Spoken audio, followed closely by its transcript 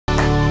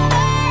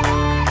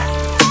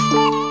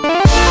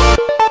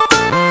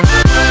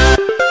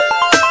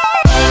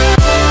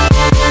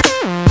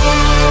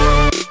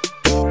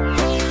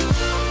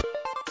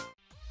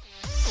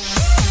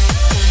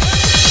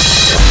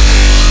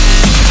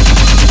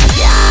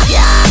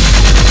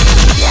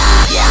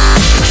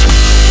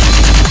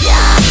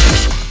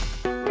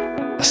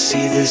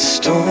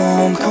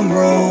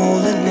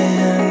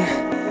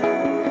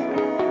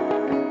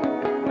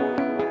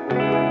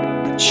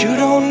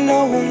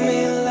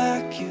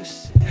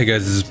Hey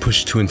guys, this is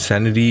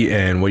PushedToInsanity,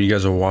 and what you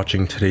guys are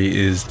watching today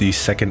is the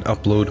second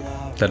upload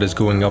that is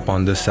going up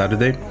on this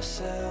Saturday.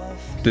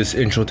 This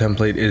intro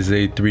template is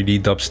a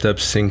 3D dubstep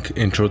sync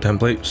intro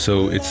template,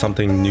 so it's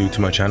something new to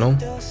my channel,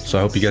 so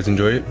I hope you guys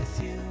enjoy it.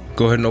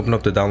 Go ahead and open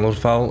up the download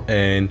file,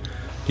 and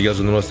you guys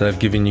will notice that I've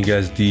given you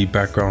guys the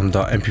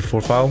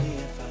background.mp4 file.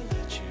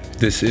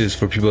 This is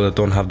for people that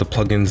don't have the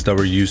plugins that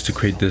were used to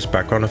create this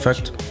background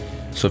effect.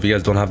 So if you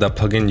guys don't have that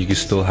plugin, you can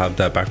still have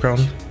that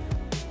background.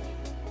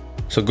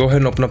 So go ahead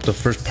and open up the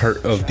first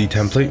part of the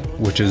template,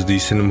 which is the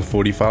Cinema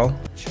 4D file.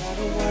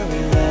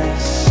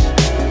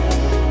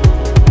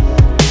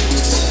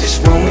 It's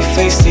when we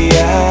face the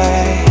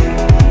eye,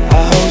 I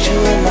hold you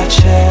in my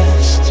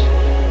chest.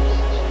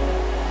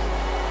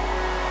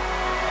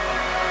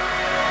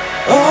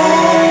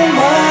 All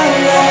my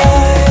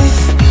life,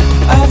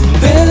 I've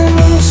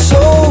been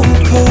so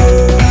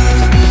cold.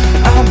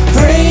 I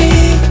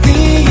break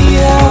the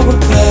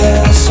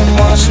hourglass, so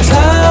much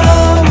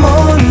time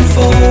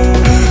unfolds.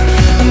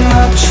 I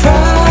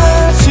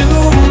try to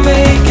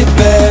make it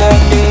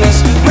back in this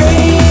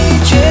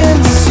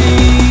raging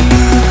sea,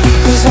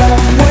 'cause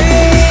I'm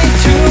way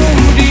too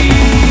deep,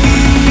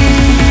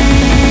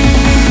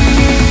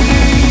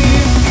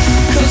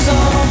 'cause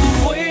I'm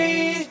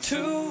way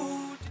too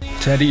deep.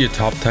 To edit your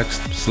top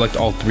text, select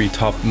all three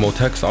top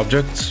motext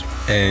objects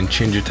and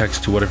change your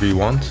text to whatever you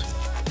want.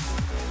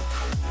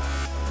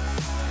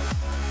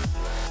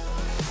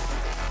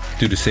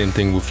 Do the same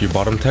thing with your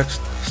bottom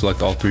text.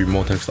 Select all three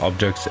motext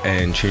objects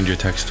and change your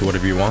text to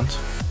whatever you want.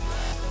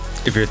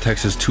 If your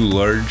text is too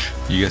large,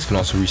 you guys can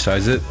also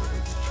resize it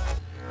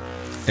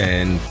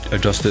and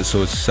adjust it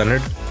so it's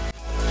centered.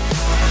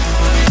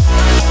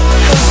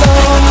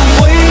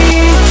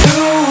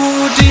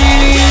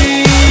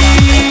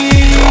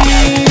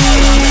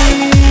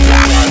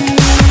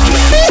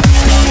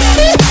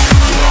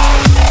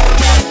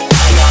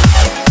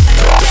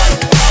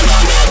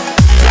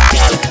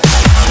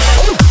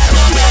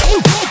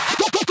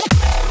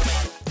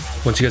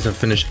 Once you guys have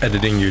finished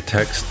editing your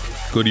text,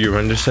 go to your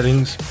render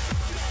settings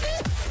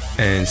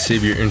and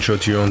save your intro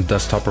to your own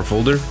desktop or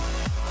folder,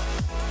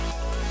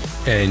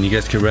 and you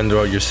guys can render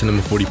out your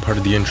Cinema 4D part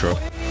of the intro.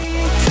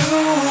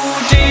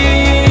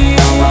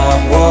 Now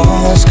my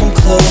walls come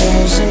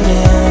closing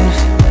in,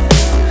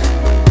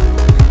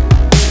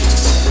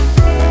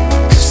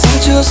 'cause I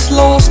just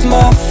lost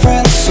my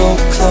friend so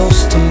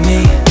close to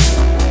me.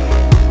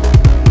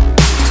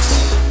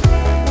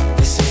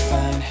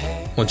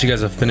 Once you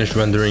guys have finished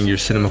rendering your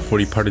Cinema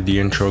 4D part of the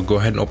intro, go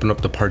ahead and open up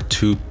the part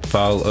 2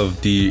 file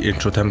of the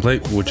intro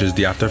template, which is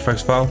the After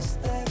Effects file.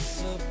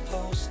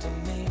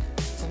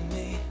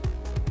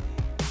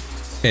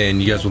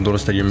 And you guys will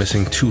notice that you're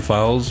missing two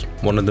files.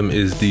 One of them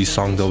is the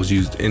song that was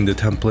used in the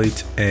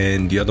template,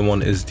 and the other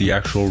one is the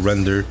actual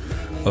render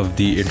of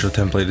the intro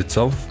template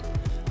itself.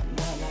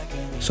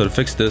 So to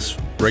fix this,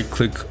 right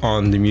click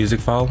on the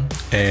music file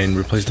and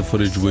replace the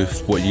footage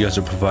with what you guys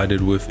are provided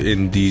with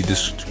in the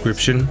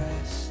description.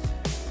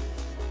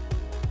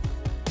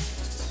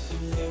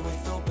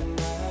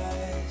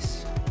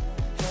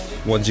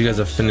 Once you guys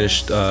have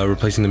finished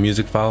replacing the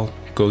music file,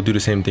 go do the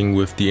same thing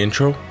with the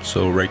intro.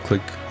 So right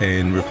click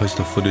and replace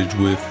the footage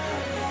with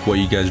what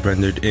you guys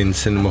rendered in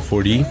Cinema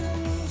 4D.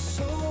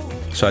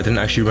 So I didn't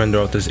actually render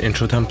out this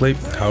intro template.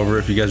 However,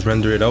 if you guys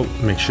render it out,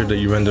 make sure that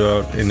you render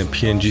out in a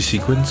PNG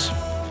sequence.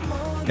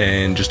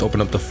 And just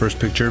open up the first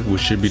picture,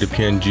 which should be the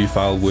PNG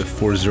file with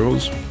 4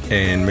 zeros.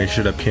 And make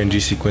sure that PNG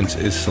sequence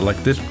is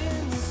selected.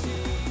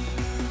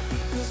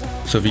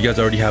 So if you guys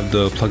already have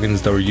the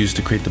plugins that were used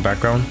to create the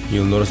background,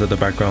 you'll notice that the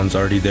background's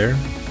already there.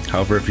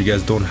 However, if you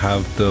guys don't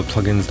have the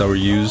plugins that were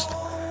used,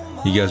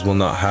 you guys will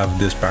not have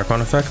this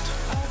background effect.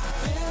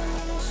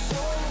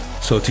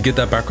 So to get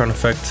that background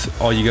effect,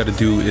 all you gotta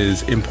do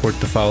is import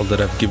the file that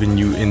I've given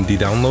you in the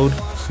download,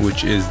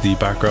 which is the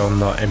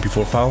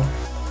background.mp4 file,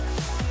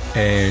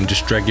 and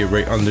just drag it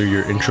right under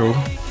your intro,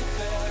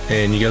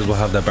 and you guys will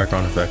have that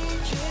background effect.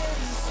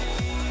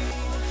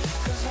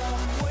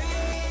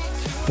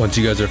 Once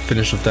you guys are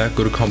finished with that,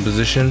 go to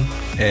composition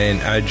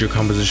and add your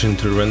composition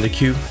to the render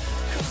queue,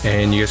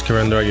 and you guys can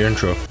render out your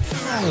intro.